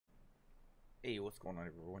Hey, what's going on,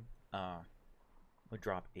 everyone? I'm gonna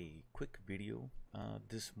drop a quick video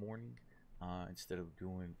this morning instead of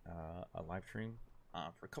doing a live stream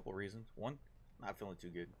for a couple of reasons. One, not feeling too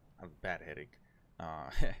good. I have a bad headache,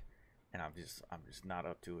 and I'm just not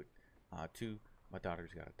up to it. Two, my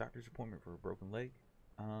daughter's got a doctor's appointment for a broken leg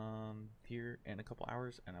here in a couple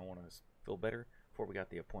hours, and I want to feel better before we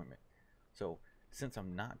got the appointment. So since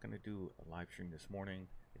I'm not gonna do a live stream this morning,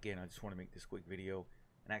 again, I just want to make this quick video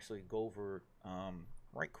and actually go over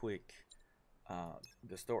right quick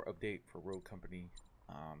the store update for Road Company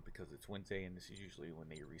because it's Wednesday and this is usually when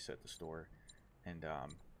they reset the store and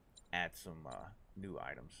add some new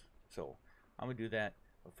items. So I'm gonna do that,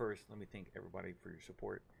 but first let me thank everybody for your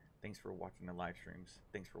support. Thanks for watching the live streams,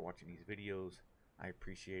 thanks for watching these videos. I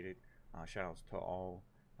appreciate it. Shout outs to all,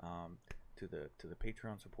 to the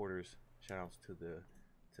Patreon supporters. Shout outs to the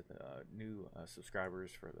new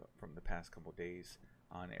subscribers from the past couple days,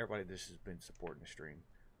 and everybody that's just been supporting the stream,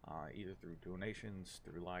 either through donations,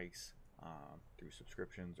 through likes, through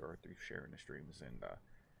subscriptions, or through sharing the streams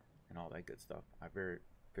and all that good stuff. I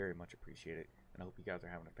very much appreciate it, and I hope you guys are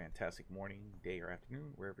having a fantastic morning, day, or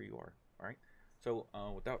afternoon wherever you are. All right. So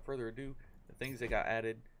without further ado, the things that got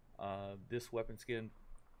added: this weapon skin,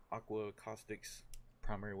 Aqua Caustic's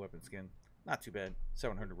primary weapon skin, not too bad,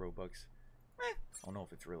 700 Robux. I don't know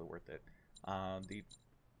if it's really worth it.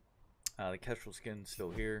 The Kestrel skin is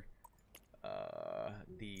still here.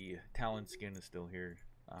 The Talon skin is still here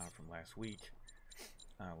from last week.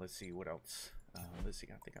 Let's see what else. Let's see.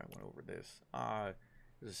 I think I went over this.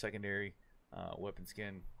 There's a secondary weapon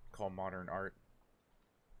skin called Modern Art.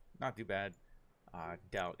 Not too bad.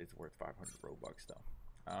 Doubt it's worth 500 Robux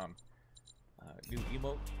though. New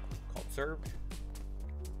emote called Served.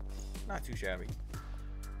 Not too shabby.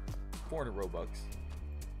 400 Robux.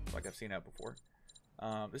 Like I've seen that before.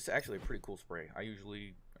 This is actually a pretty cool spray. I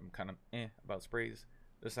usually am kind of about sprays.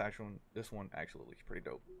 This one actually looks pretty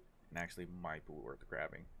dope, and actually might be worth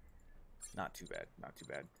grabbing. Not too bad, not too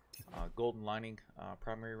bad. Golden lining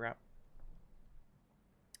primary wrap.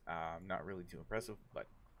 Not really too impressive, but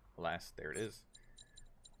alas, there it is.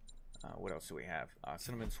 What else do we have?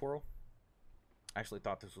 Cinnamon swirl. I actually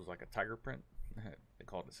thought this was like a tiger print. They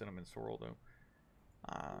called it cinnamon swirl though.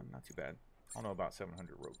 Not too bad. I don't know about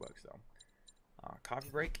 700 Robux though. Coffee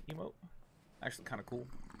break emote, actually kind of cool.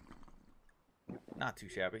 Not too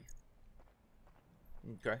shabby.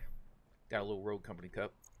 Okay, got a little Road Company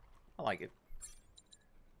cup. I like it.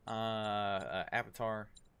 Avatar,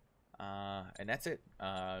 and that's it.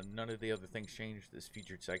 None of the other things changed. This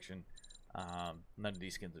featured section, none of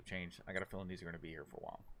these skins have changed. I got a feeling these are going to be here for a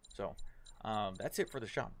while. So that's it for the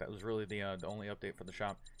shop. That was really the only update for the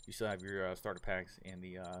shop. You still have your starter packs and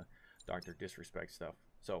the Dr. Disrespect stuff.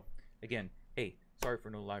 So again, hey, sorry for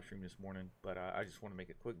no live stream this morning, but I just want to make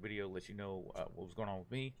a quick video, let you know what was going on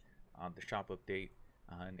with me, the shop update,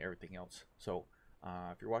 and everything else. So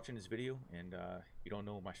if you're watching this video and you don't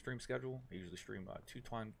know my stream schedule, I usually stream two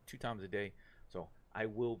times a day. So I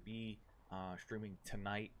will be streaming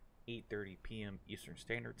tonight, 8:30 p.m. Eastern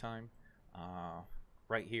Standard Time,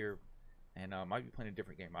 right here, and might be playing a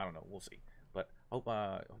different game. I don't know. We'll see. But hope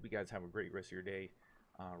you guys have a great rest of your day.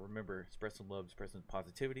 Remember, spread some love, spread some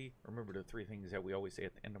positivity. Remember the 3 things that we always say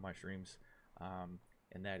at the end of my streams,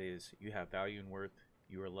 and that is: you have value and worth,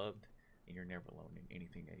 you are loved, and you're never alone in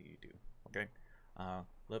anything that you do. Okay.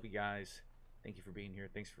 Love you guys. Thank you for being here.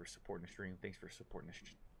 Thanks for supporting the stream. Thanks for supporting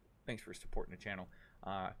the channel.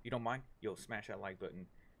 If you don't mind, smash that like button.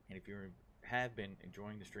 And if you have been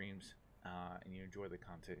enjoying the streams and you enjoy the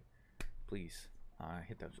content, please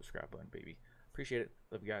hit that subscribe button, baby. Appreciate it.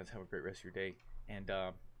 Love you guys. Have a great rest of your day. And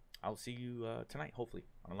I'll see you tonight, hopefully,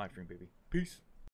 on a live stream, baby. Peace.